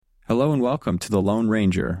Hello and welcome to The Lone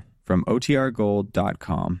Ranger from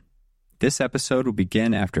OTRGold.com. This episode will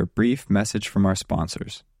begin after a brief message from our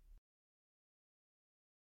sponsors.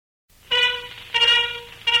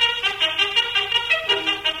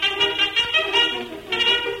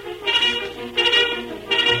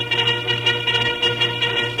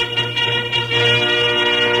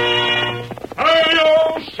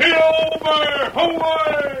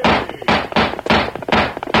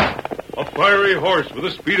 A fiery horse with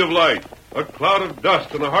the speed of light, a cloud of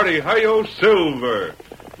dust, and a hearty hi-yo silver,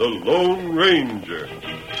 the Lone Ranger.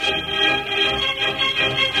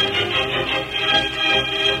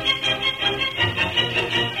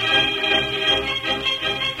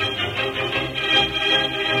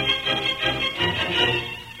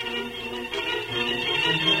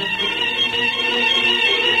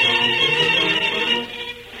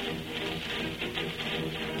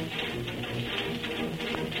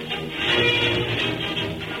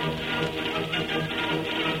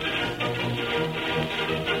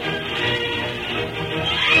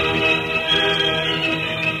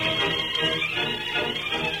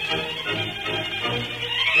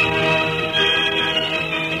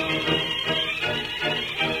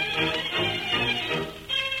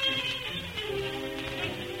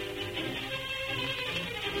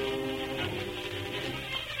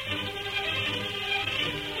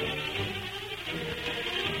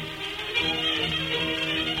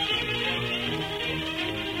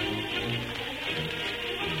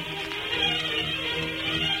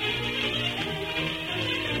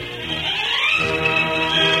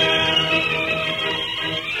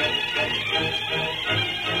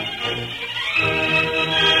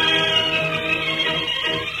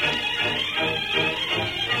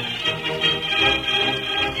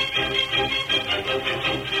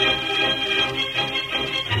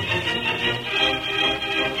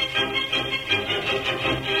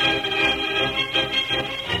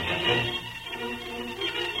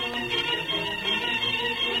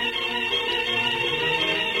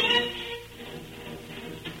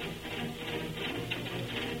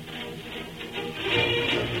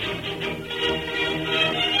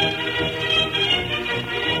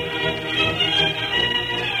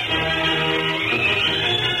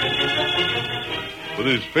 With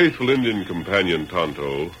his faithful Indian companion,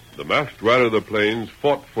 Tonto, the masked rider of the plains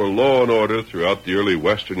fought for law and order throughout the early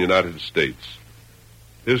western United States.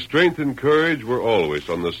 His strength and courage were always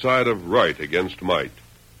on the side of right against might,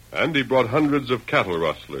 and he brought hundreds of cattle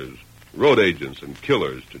rustlers, road agents, and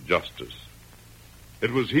killers to justice. It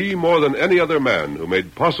was he more than any other man who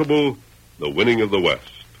made possible the winning of the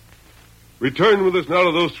West. Return with us now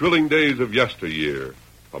to those thrilling days of yesteryear.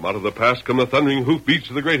 From out of the past come the thundering hoofbeats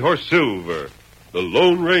of the great horse Silver. The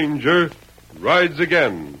Lone Ranger rides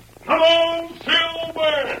again. Come on,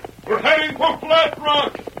 Silver! We're heading for Flat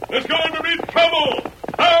Rock. There's going to be trouble.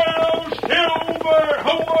 Hello, Silver!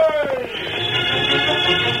 Away!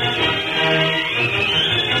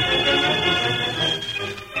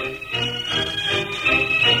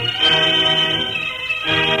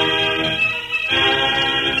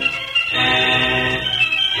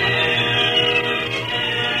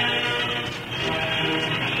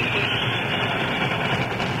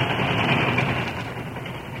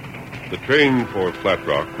 The train for Flat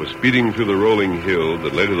Rock was speeding through the rolling hill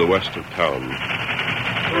that lay to the west of town.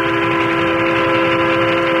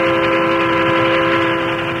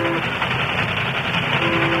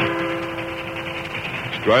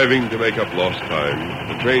 Striving to make up lost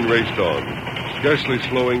time, the train raced on, scarcely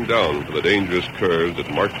slowing down for the dangerous curves that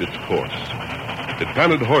marked its course. It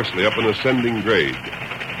panted hoarsely up an ascending grade,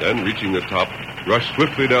 then, reaching the top, rushed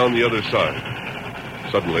swiftly down the other side.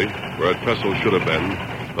 Suddenly, where a trestle should have been,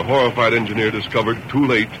 the horrified engineer discovered, too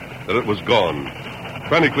late, that it was gone.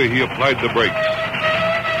 Frantically, he applied the brakes.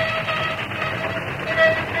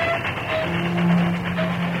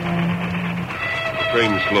 The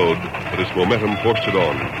train slowed, but its momentum forced it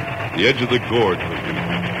on. The edge of the gorge was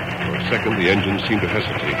reached. For a second, the engine seemed to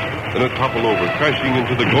hesitate. Then it toppled over, crashing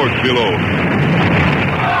into the gorge below.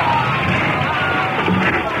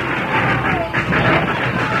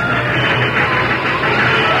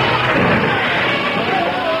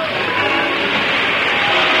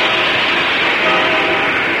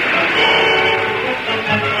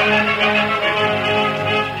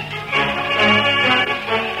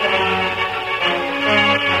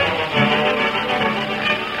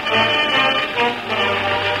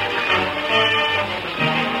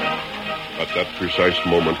 Precise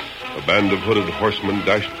moment, a band of hooded horsemen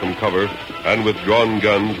dashed from cover and with drawn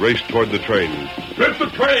guns raced toward the train. It's the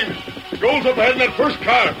train! It goes up ahead in that first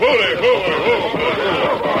car.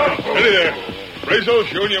 Steady there.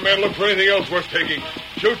 Brazo, you and your men look for anything else worth taking.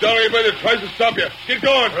 Shoot down anybody that tries to stop you. Get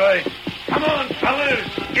going. Right. Come on, fellas.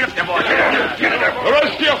 Get up there, boy. Get up there, boy. The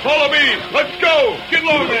rest of you follow me. Let's go. Get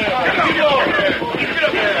along there. Get along there. Get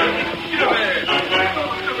up there. Get up there.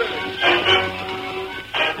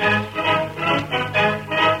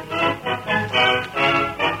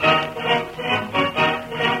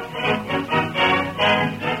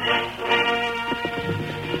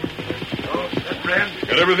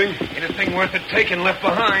 Got everything? Anything worth it taking left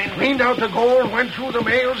behind. Cleaned out the gold, went through the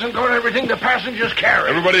mails, and got everything the passengers carried.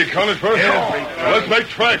 Everybody accounted for? Everything. Let's make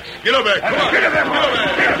tracks. Get up there. Come on. Get up there, boy.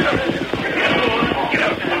 Get up there. Get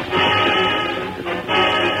up there.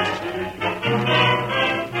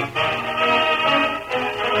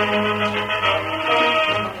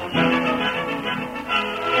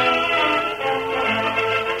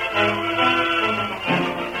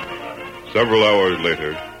 Several hours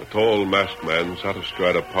later, a tall masked man sat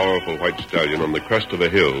astride a powerful white stallion on the crest of a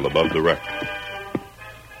hill above the wreck.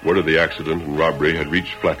 Word of the accident and robbery had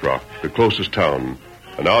reached Flat Rock, the closest town,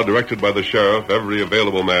 and now, directed by the sheriff, every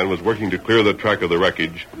available man was working to clear the track of the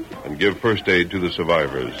wreckage and give first aid to the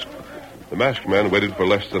survivors. The masked man waited for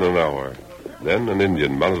less than an hour. Then an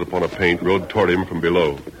Indian mounted upon a paint rode toward him from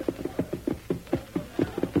below.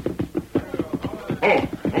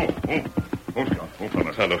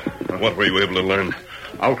 Tonto, what were you able to learn?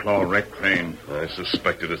 Outlaw wrecked train. I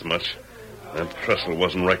suspected as much. That trestle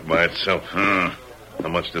wasn't wrecked by itself. How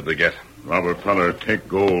much did they get? Robert Feller take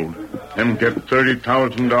gold. Him get $30,000.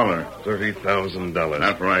 $30,000.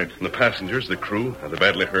 That's right. And the passengers, the crew, are they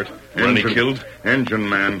badly hurt? Were any killed? Engine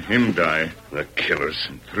man, him die. The killers.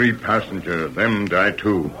 3 passengers, them die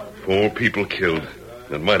too. 4 people killed.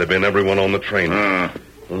 It might have been everyone on the train.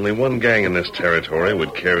 Only one gang in this territory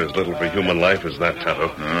would care as little for human life as that, Tonto.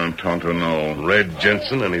 Tonto, no. Red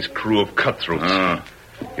Jensen and his crew of cutthroats.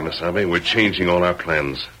 Kimasabi, we're changing all our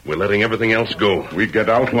plans. We're letting everything else go. We get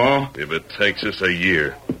outlaw? If it takes us a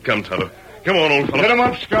year. Come, Tonto. Come on, old fellow. Get him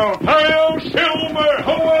up, Scout. Hi-yo, Silver!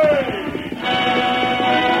 Away!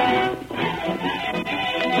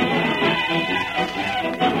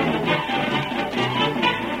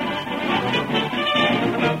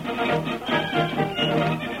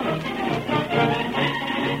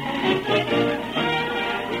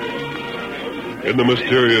 In the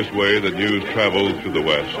mysterious way that news traveled through the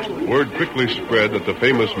West, word quickly spread that the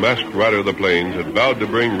famous masked rider of the plains had vowed to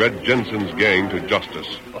bring Red Jensen's gang to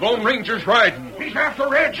justice. The Lone Ranger's riding. He's after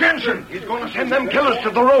Red Jensen. He's going to send them killers to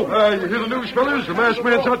the rope. You hear the news, fellas? The masked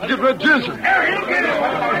man's out to get Red Jensen. He'll get him.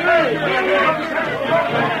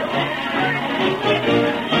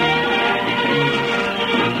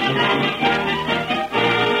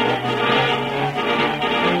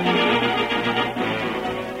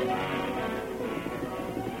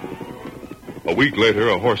 A week later,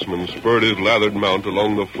 a horseman spurred his lathered mount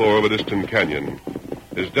along the floor of a distant canyon.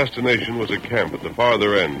 His destination was a camp at the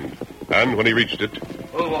farther end, and when he reached it...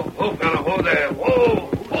 Whoa, fella, whoa there.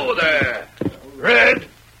 Whoa there. Red?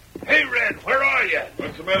 Hey, Red, where are you?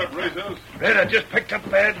 What's the matter, Brazos? Red, I just picked up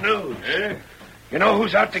bad news. Eh? You know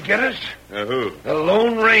who's out to get us? Who? The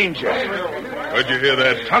Lone Ranger. Where'd you hear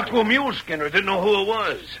that? Talked to a mule skinner, didn't know who it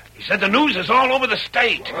was. He said the news is all over the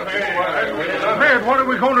state. Red, what are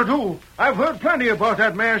we going to do? I've heard plenty about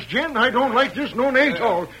that masked gent. I don't like this no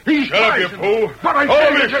Natal. He's Shut up, you fool. But I Hold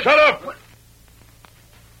tell it, you, shut up!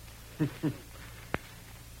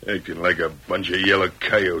 Acting like a bunch of yellow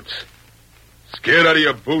coyotes. Scared out of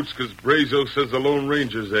your boots because Brazos says the Lone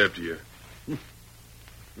Ranger's after you.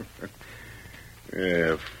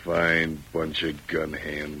 Yeah, fine bunch of gun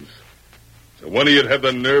hands. So one of you'd have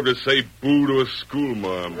the nerve to say boo to a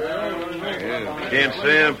schoolmarm. Yeah, can't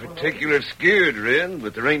say I'm particular scared, Red,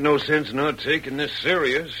 but there ain't no sense in not taking this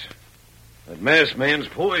serious. That masked man's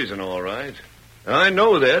poison, all right. I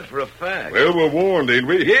know that for a fact. Well, we're warned, ain't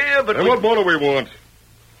we? Yeah, but And what more do we want?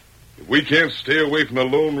 If we can't stay away from the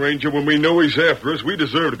Lone Ranger when we know he's after us, we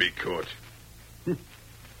deserve to be caught.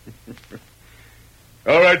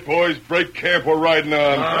 All right, boys, break camp. We're riding on.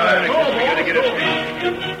 All right, I guess we gotta get it.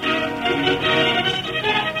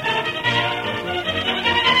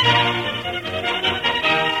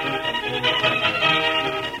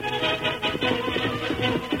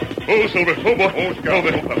 Oh, Silver. Oh, boy. Oh, Scout.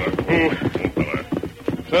 Oh, fella.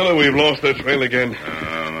 Fella, we've lost their trail again.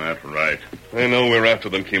 That's right. They know we're after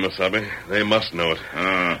them, Kimasabi. They must know it.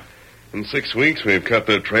 In 6 weeks, we've cut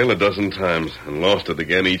their trail a dozen times and lost it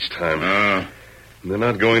again each time. They're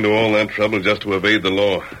not going to all that trouble just to evade the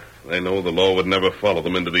law. They know the law would never follow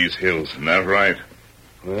them into these hills. That's right.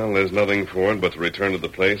 Well, there's nothing for it but to return to the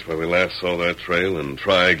place where we last saw their trail and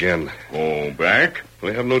try again. Go back?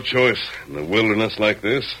 We have no choice. In a wilderness like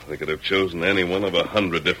this, they could have chosen any one of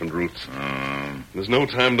 100 different routes. There's no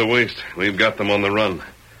time to waste. We've got them on the run.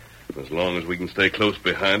 As long as we can stay close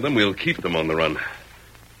behind them, we'll keep them on the run.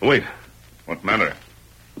 Wait. What matter?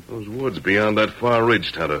 Those woods beyond that far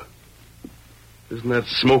ridge, Tonto. Isn't that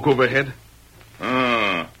smoke overhead?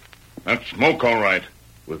 That's smoke, all right.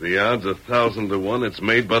 With the odds 1,000 to 1, it's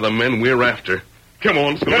made by the men we're after. Come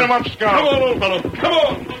on, Silver. Get him up, Scout. Come on, old fellow. Come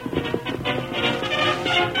on.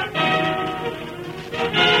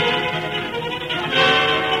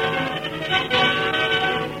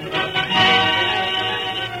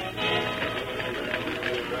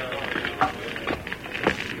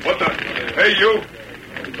 What the? Hey, you.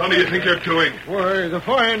 What do you think you're doing? Why, the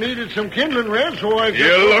fire needed some kindling, Red, so I...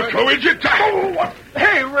 You look who is it? Oh, what?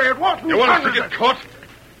 Hey, Red, what... You want us to get caught?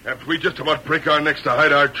 After we just about break our necks to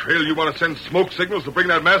hide our trail, you want to send smoke signals to bring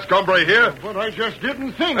that masked hombre here? But I just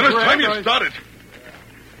didn't think, And it's Red, time you started.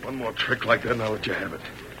 One more trick like that, and I'll let you have it.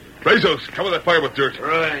 Brazos, cover that fire with dirt.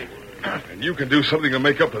 Right. And you can do something to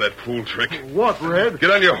make up for that fool trick. What, Red? Get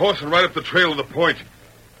on your horse and ride up the trail to the point.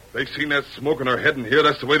 They've seen that smoke in our head, and here,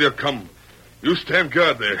 that's the way they'll come. You stand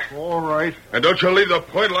guard there. All right. And don't you leave the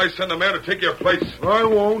point till I send a man to take your place. I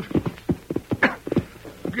won't.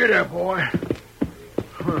 Get up, boy.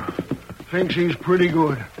 Thinks he's pretty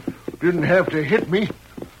good. Didn't have to hit me.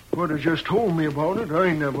 Would have just told me about it.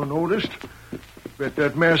 I never noticed. Bet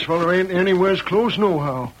that masked fella ain't anywheres close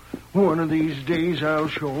nohow. One of these days I'll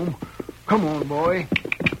show him. Come on, boy.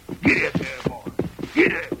 Get up there, boy.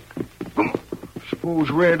 Get up. Come on.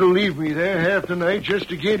 Suppose Red'll leave me there half the night just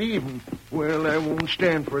to get even. Well, I won't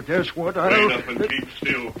stand for it. That's what I'll... Rain up and keep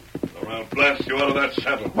still, or I'll blast you out of that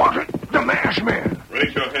saddle. What? The masked man.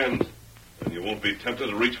 Raise your hands, and you won't be tempted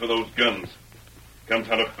to reach for those guns. Come,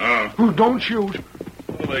 Tonto. Oh, don't shoot.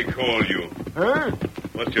 What do they call you? Huh?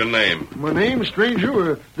 What's your name? My name's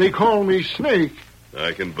stranger. They call me Snake.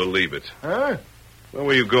 I can believe it. Huh? Where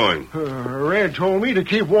were you going? Red told me to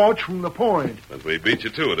keep watch from the point. But we beat you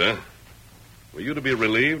to it, huh? Were you to be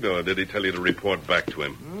relieved, or did he tell you to report back to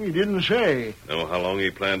him? He didn't say. Know how long he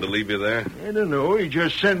planned to leave you there? I don't know. He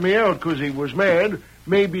just sent me out 'cause he was mad.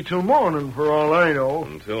 Maybe till morning, for all I know.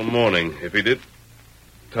 Until morning, if he did.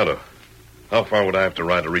 Tonto, how far would I have to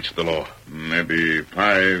ride to reach the law? Maybe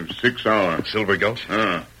 5-6 hours. Silver Gulch?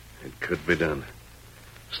 It could be done.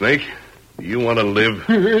 Snake, do you want to live?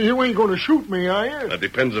 You ain't going to shoot me, are you? That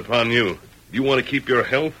depends upon you. You want to keep your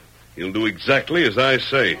health? You'll do exactly as I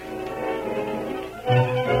say.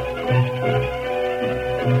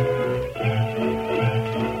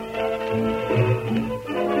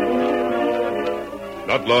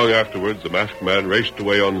 Not long afterwards, the masked man raced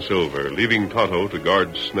away on Silver, leaving Tonto to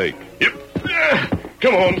guard Snake. Yep.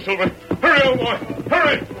 Come on, Silver. Hurry, old boy.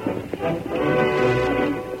 Hurry!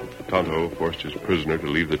 Tonto forced his prisoner to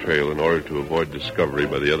leave the trail in order to avoid discovery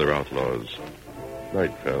by the other outlaws.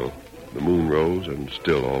 Night fell, the moon rose, and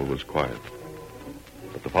still all was quiet.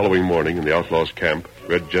 But the following morning, in the outlaws' camp,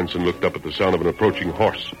 Red Jensen looked up at the sound of an approaching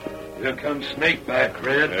horse. Here comes Snake back,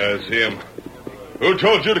 Red. That's him. Who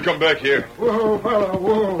told you to come back here? Whoa, fella,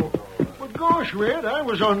 whoa. But gosh, Red, I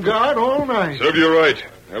was on guard all night. Serve you right.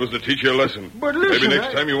 I was to teach you a lesson. But listen, Maybe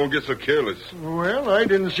next time you won't get so careless. Well, I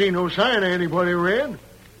didn't see no sign of anybody, Red.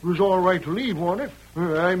 It was all right to leave, wasn't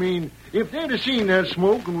it? I mean, if they'd have seen that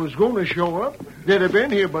smoke and was going to show up, they'd have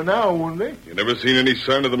been here by now, wouldn't they? You never seen any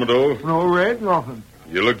sign of them at all? No, Red, nothing.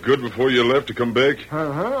 You looked good before you left to come back?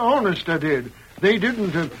 Honest, I did. They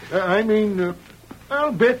didn't,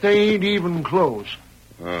 I'll bet they ain't even close.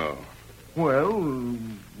 Oh. Well,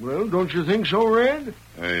 don't you think so, Red?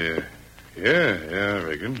 Yeah, I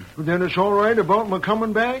reckon. Then it's all right about my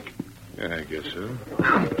coming back? Yeah, I guess so.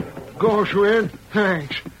 Gosh, Red,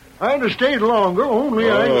 thanks. I'd have stayed longer, only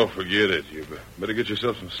forget it. You better get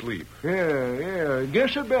yourself some sleep. Yeah, I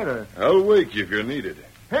guess I better. I'll wake you if you're needed.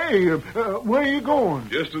 Hey, where are you going?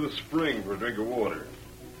 Just to the spring for a drink of water.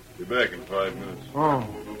 Be back in 5 minutes. Oh.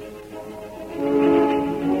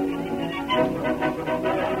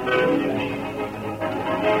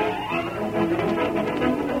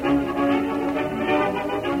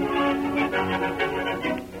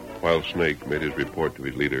 While Snake made his report to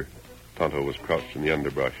his leader, Tonto was crouched in the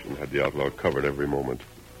underbrush and had the outlaw covered every moment.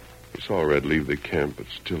 He saw Red leave the camp, but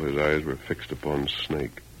still his eyes were fixed upon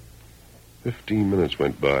Snake. 15 minutes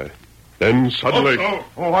went by. Then suddenly...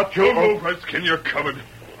 What, you... move, Redskin, you're covered.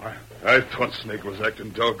 I thought Snake was acting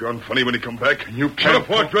doggone funny when he come back. You can't...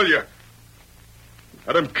 What a point, will you?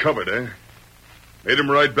 Had him covered, eh? Made him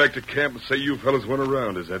ride back to camp and say you fellas went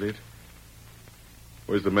around, is that it?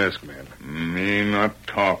 Where's the masked man? Me not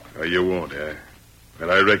talk. Oh, you won't, eh? But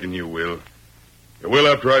I reckon you will. You will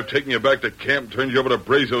after I've taken you back to camp and turned you over to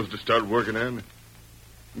Brazos to start working on.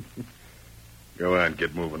 Go on,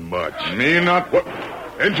 get moving, March. Me not. What?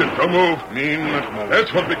 Injun, don't move. Me not move.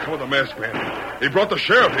 That's what become of the masked man. He brought the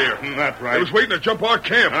sheriff here. That's right. He was waiting to jump our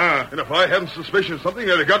camp. Ah. And if I hadn't suspicioned something,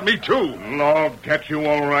 they'd have got me, too. Lord, get you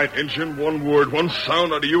all right. Injun, one word, one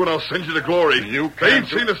sound out of you, and I'll send you to glory. You They can't ain't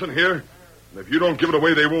seen us in here. And if you don't give it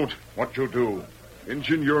away, they won't. What you do?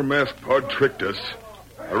 Injun, your masked pard tricked us.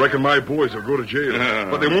 I reckon my boys will go to jail. Ah.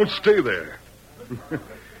 But they won't stay there.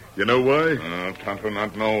 You know why? Tonto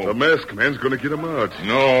not know. The masked man's going to get him out.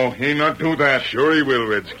 No, he not do that. Sure he will,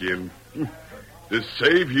 Redskin. To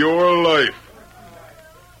save your life.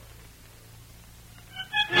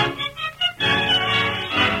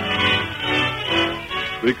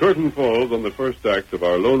 The curtain falls on the first act of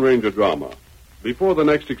our Lone Ranger drama. Before the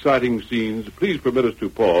next exciting scenes, please permit us to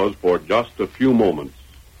pause for just a few moments.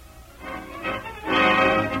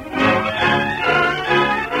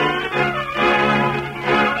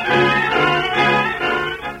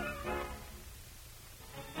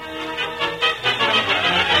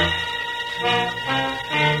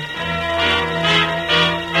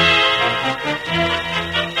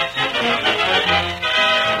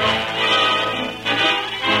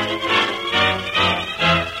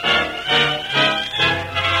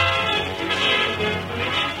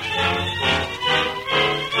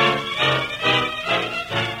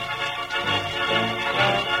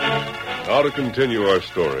 Now to continue our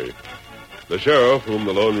story. The sheriff, whom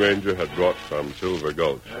the Lone Ranger had brought from Silver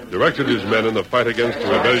Gulch, directed his men in the fight against the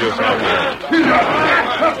rebellious outlaws.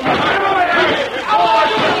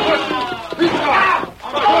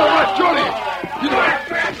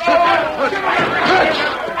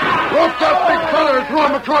 Rope that big fella and throw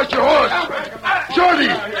him across your horse. Shorty,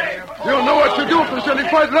 you'll know what to do if there's any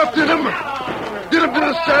fight left in him. Get him to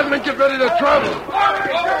the saddle and get ready to travel.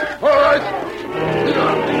 All right. Get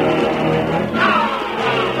on.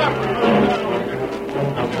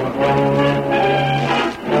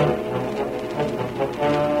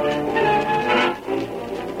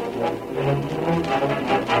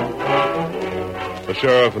 The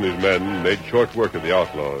sheriff and his men made short work of the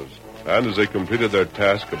outlaws, and as they completed their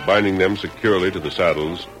task of binding them securely to the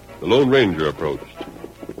saddles, the Lone Ranger approached.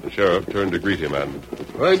 The sheriff turned to greet him and...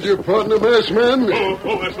 Find your partner, masked man. Oh,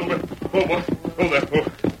 there, Silver. Oh, boy. Oh, there. Oh.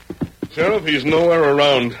 Sheriff, he's nowhere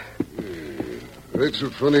around. That's a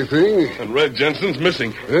funny thing. And Red Jensen's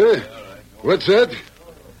missing. Eh? What's that?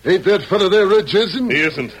 Ain't that fella there, Red Jensen? He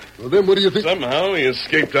isn't. Well, then what do you think? Somehow he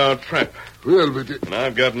escaped our trap. Well, but... And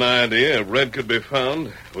I've got an idea if Red could be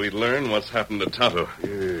found, we'd learn what's happened to Tonto.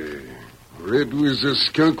 Red was the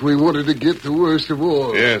skunk we wanted to get the worst of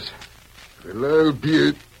all. Yes. Well, I'll be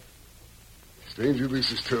it. Stranger,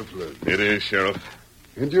 this is tough luck. It is, Sheriff.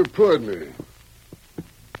 And your partner.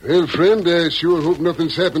 Well, friend, I sure hope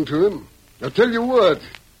nothing's happened to him. I'll tell you what.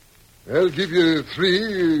 I'll give you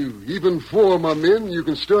 3, even 4 of my men. You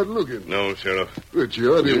can start looking. No, Sheriff. But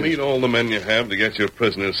you ought to... You'll need all the men you have to get your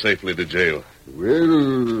prisoners safely to jail.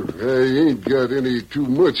 Well, I ain't got any too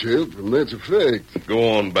much help, and that's a fact.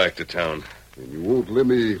 Go on back to town. And you won't let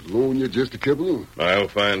me loan you just a couple? I'll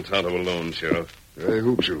find Tonto alone, Sheriff. I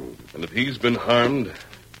hope so. And if he's been harmed,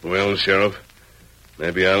 well, Sheriff,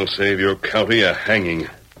 maybe I'll save your county a hanging.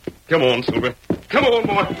 Come on, Silver. Come on,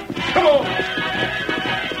 boy. Come on.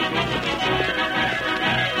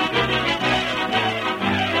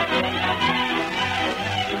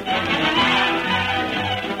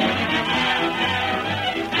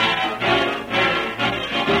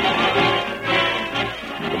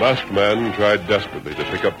 The masked man tried desperately to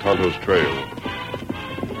pick up Tonto's trail.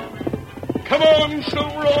 Come on,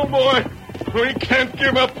 Silver, old boy. We can't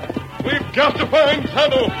give up. We've got to find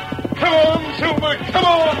Tonto. Come on, Silver, come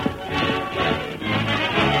on.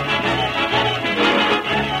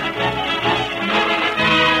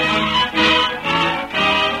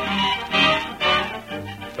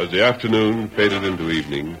 As the afternoon faded into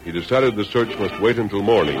evening, he decided the search must wait until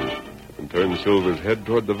morning and turned Silver's head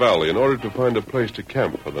toward the valley in order to find a place to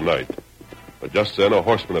camp for the night. But just then, a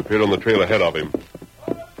horseman appeared on the trail ahead of him.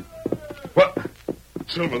 What?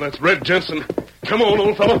 Silver, that's Red Jensen. Come on,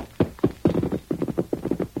 old fellow.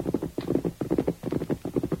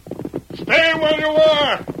 Stay where you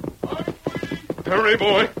are. Hurry,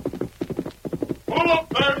 boy. Pull up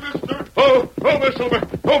there, mister. Oh, there, Silver.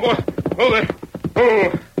 Oh, boy. Oh, there.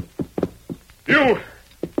 Oh. You.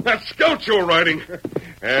 That scout you're riding.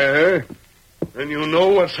 And you know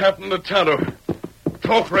what's happened to Tonto.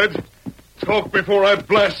 Talk, Red. Talk before I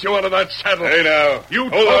blast you out of that saddle. Hey, now. You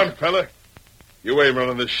Hold talk. on, fella. You ain't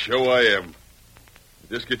running this show, I am.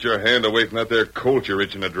 Just get your hand away from that there colt you're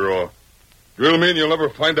itching to draw. Drill me and you'll never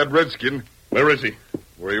find that redskin. Where is he?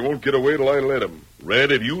 Where he won't get away till I let him.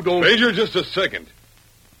 Red, if you don't... Ranger, just a second.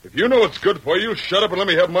 If you know what's good for you, shut up and let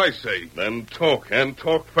me have my say. Then talk, and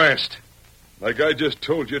talk fast. Like I just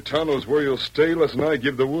told you, Tonto's where he'll stay unless I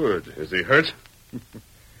give the word. Is he hurt?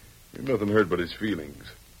 Ain't nothing hurt but his feelings.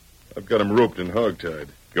 I've got him roped and hogtied.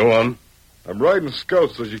 Go on. I'm riding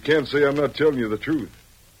scouts, so you can't say I'm not telling you the truth.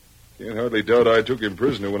 Can't hardly doubt I took him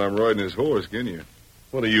prisoner when I'm riding his horse, can you?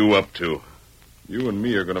 What are you up to? You and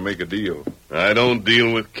me are going to make a deal. I don't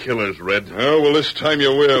deal with killers, Red. Oh, well, this time you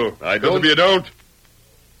will. I 'Cause don't. if you don't,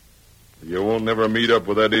 you won't never meet up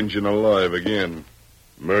with that Injun alive again.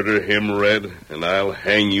 Murder him, Red, and I'll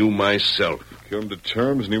hang you myself. Come to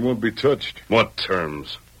terms and he won't be touched. What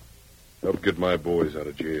terms? Help get my boys out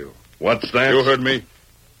of jail. What's that? You heard me.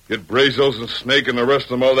 Get Brazos and Snake and the rest of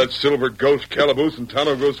them all that silver ghost calaboose and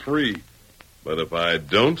Tonto goes free. But if I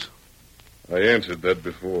don't? I answered that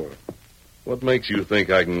before. What makes you think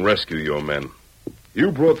I can rescue your men?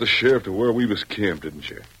 You brought the sheriff to where we was camped, didn't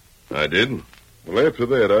you? I did. Well, after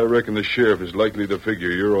that, I reckon the sheriff is likely to figure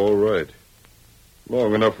you're all right.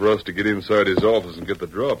 Long enough for us to get inside his office and get the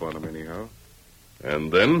drop on him, anyhow.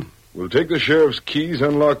 And then? We'll take the sheriff's keys,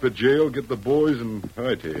 unlock the jail, get the boys, and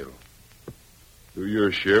hightail. Do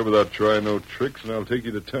your share without trying no tricks, and I'll take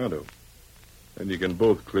you to Tonto. And you can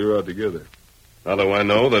both clear out together. How do I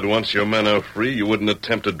know that once your men are free, you wouldn't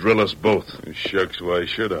attempt to drill us both? Shucks, why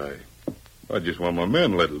should I? I just want my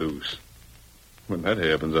men let loose. When that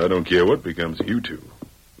happens, I don't care what becomes of you two.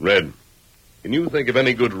 Red, can you think of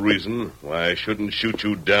any good reason why I shouldn't shoot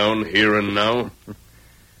you down here and now?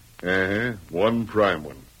 One prime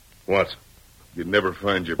one. What? You'd never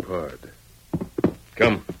find your pard.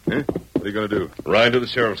 Come. What are you going to do? Ride to the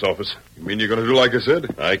sheriff's office. You mean you're going to do like I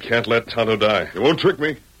said? I can't let Tonto die. You won't trick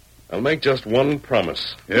me. I'll make just one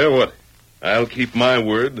promise. Yeah, what? I'll keep my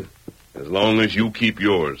word as long as you keep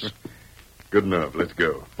yours. Good enough. Let's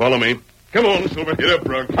go. Follow me. Come on, Silver. Get up,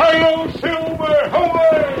 Brunk. Hi-yo, Silver!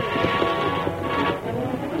 Away!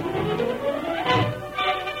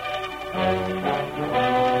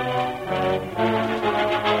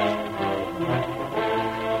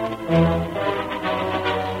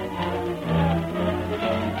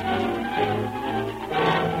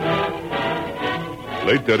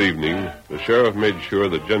 Late that evening, the sheriff made sure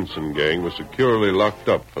the Jensen gang was securely locked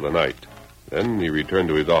up for the night. Then he returned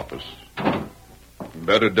to his office.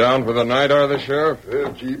 Better down for the night, are they, Sheriff?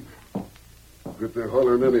 Yeah, Chief. Quit their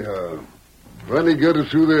hollering anyhow. Finally got it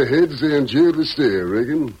through their heads they're in jail to stay, I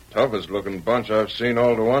reckon. Toughest-looking bunch I've seen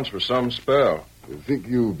all to once for some spell. I think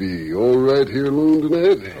you'll be all right here alone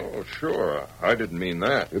tonight? Oh, sure. I didn't mean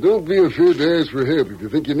that. Now, don't be afraid to ask for help if you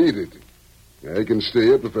think you need it. I can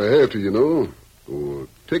stay up if I have to, you know. Or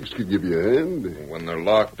Tex could give you a hand. When they're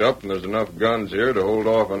locked up and there's enough guns here to hold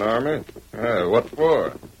off an army? What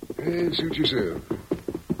for? Suit yourself.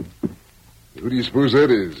 Who do you suppose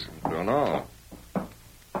that is? Don't know.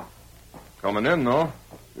 Coming in, though.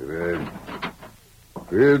 Well,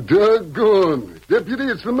 doggone. Deputy,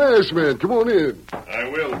 it's the masked man. Come on in. I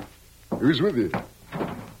will. Who's with you?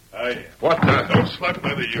 What the? Don't slap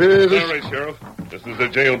either you. This- Sorry, Sheriff. This is a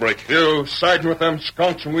jailbreak. You siding with them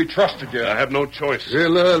skunks and we trusted you. I have no choice.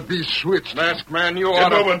 Well, I'll be switched. Masked man, you Get ought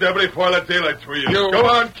to... moving, Deputy, before I let daylight through you. Go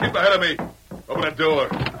on, keep ahead of me. Open that door.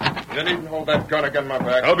 You needn't hold that gun against my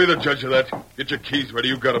back. I'll be the judge of that. Get your keys ready.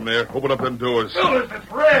 You got them there. Open up them doors.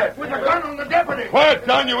 It's Red with a gun on the deputy. Quiet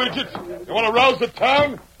down, you idiots. You want to rouse the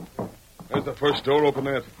town? There's the first door. Open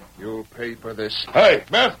that. You'll pay for this. Hey,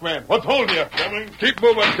 masked man, what's holding you? Keep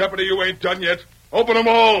moving, Deputy. You ain't done yet. Open them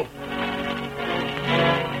all.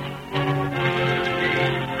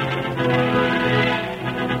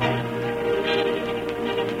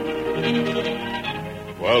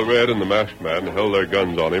 While Red and the masked man held their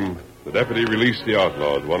guns on him, the deputy released the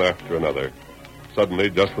outlaws one after another. Suddenly,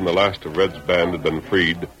 just when the last of Red's band had been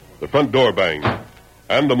freed, the front door banged.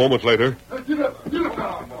 And a moment later...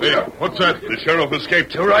 Hey, what's that? The sheriff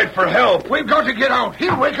escaped. To ride for help. We've got to get out.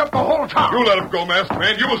 He'll wake up the whole town. You let him go, masked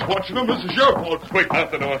man. You was watching him. This is your fault. Quick,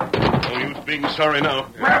 out the door. No use being sorry now.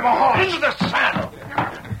 Grab a horse. Into the saddle.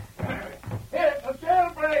 Here, a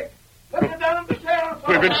jailbreak. Let me down the sheriff's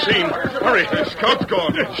We've been seen. Hurry. The scout's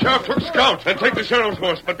gone. Sheriff took scout. Then take the sheriff's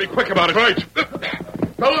horse, but be quick about it. Right.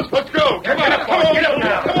 Fellas, let's go. Come on. Get up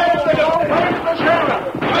now. Where's the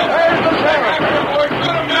sheriff? Where's the sheriff? Boys,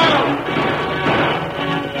 get him now.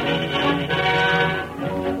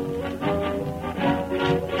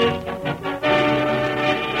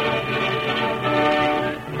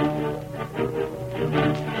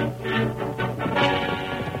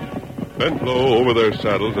 Bent low over their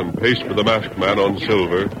saddles and paced with the masked man on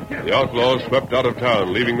Silver, the outlaws swept out of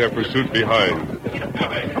town, leaving their pursuit behind.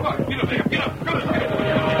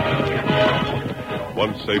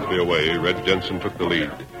 Once safely away, Red Jensen took the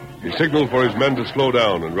lead. He signaled for his men to slow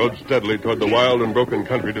down and rode steadily toward the wild and broken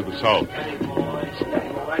country to the south.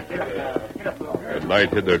 At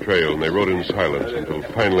night hid their trail, and they rode in silence until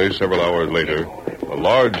finally, several hours later, a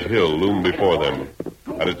large hill loomed before them.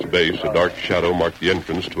 At its base, a dark shadow marked the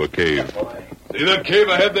entrance to a cave. See that cave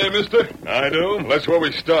ahead there, mister? I do. That's where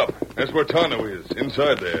we stop. That's where Tonto is,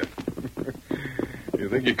 inside there. You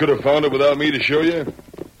think you could have found it without me to show you?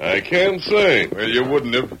 I can't say. Well, you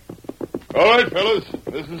wouldn't have. All right, fellas,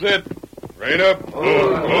 this is it. Rein up.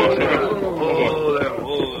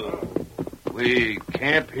 We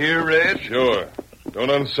camp here, Red? Sure. Don't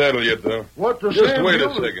unsaddle yet, though. What the Just Sam wait a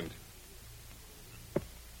doing? second.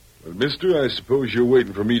 Well, mister, I suppose you're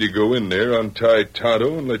waiting for me to go in there, untie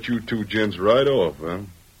Tonto, and let you two gents ride off, huh?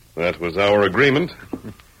 That was our agreement.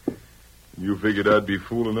 You figured I'd be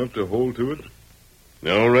fool enough to hold to it?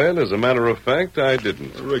 No, Red, as a matter of fact, I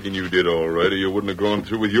didn't. I reckon you did all right, or you wouldn't have gone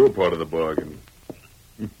through with your part of the bargain.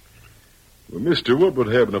 Well, mister, what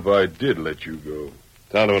would happen if I did let you go?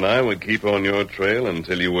 Tonto and I would keep on your trail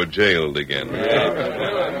until you were jailed again.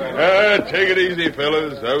 Take it easy,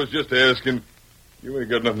 fellas. I was just asking. You ain't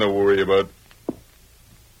got nothing to worry about.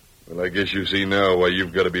 Well, I guess you see now why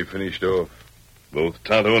you've got to be finished off. Both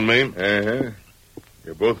Tonto and me? Uh-huh.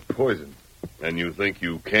 You're both poisoned. And you think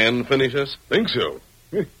you can finish us? Think so?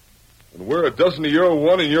 And we're a dozen of your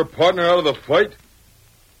one and your partner out of the fight?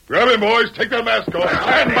 Grab him, boys. Take that mask off.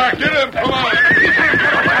 Stand back. Get him. Come on.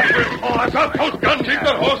 Drop those guns. Keep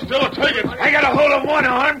that horse still or take it. I got a hold of one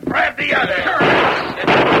arm. Grab the other.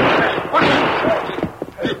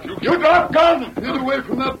 You drop gun. Get away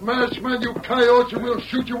from that masked man, you coyotes, and we'll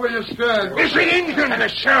shoot you where you stand. It's the Indian and the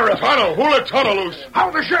sheriff. Tonto, who let Tonto loose?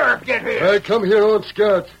 How'd the sheriff get here? I come here on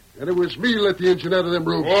scout, and it was me let the engine out of them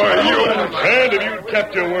ropes. Boy, you... And if you'd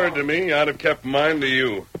kept your word to me, I'd have kept mine to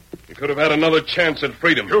you. You could have had another chance at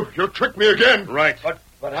freedom. You tricked me again. Right.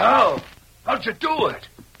 But how? How'd you do it?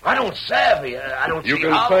 I don't savvy. I don't You see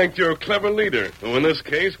can how. thank your clever leader, who in this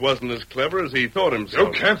case wasn't as clever as he thought himself.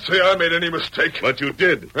 You can't say I made any mistake. But you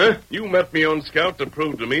did. Huh? You met me on Scout to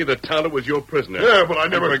prove to me that Tonto was your prisoner. Yeah, but I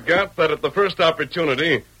never... You forgot that at the first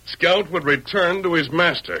opportunity, Scout would return to his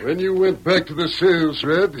master. When you went back to the cells,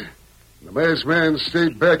 Red, the masked man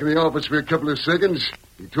stayed back in the office for a couple of seconds.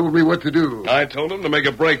 He told me what to do. I told him to make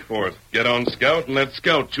a break for it. Get on Scout and let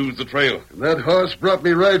Scout choose the trail. And that horse brought me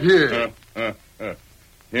right here.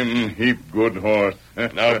 Him heap good horse.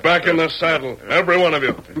 Now back in the saddle, every one of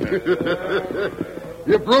you.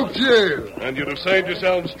 You broke jail. And you'd have saved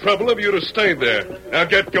yourselves trouble if you'd have stayed there. Now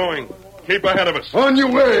get going. Keep ahead of us. On your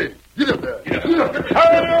way. Get up there. Get up. Get up.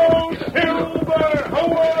 Hail, Silver!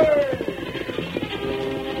 Away!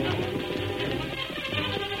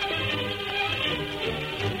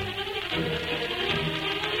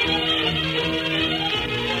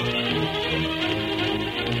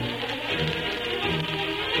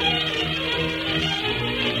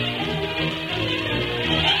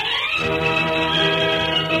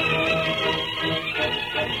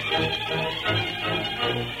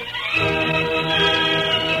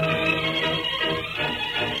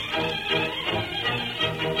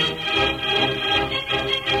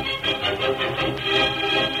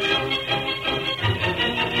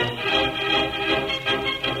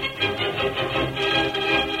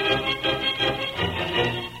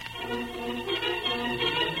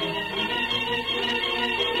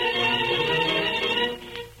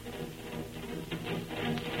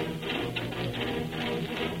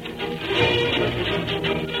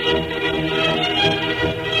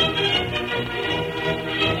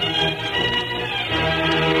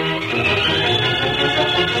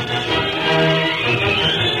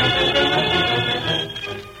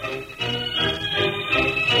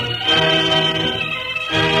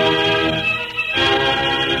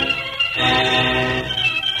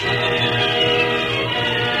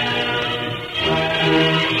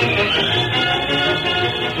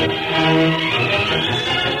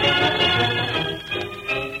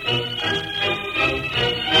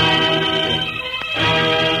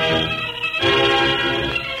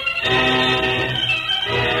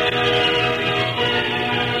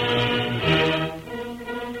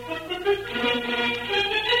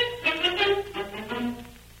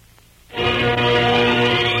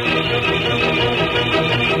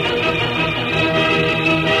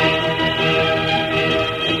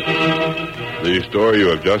 The story you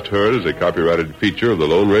have just heard is a copyrighted feature of the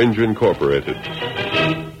Lone Ranger Incorporated.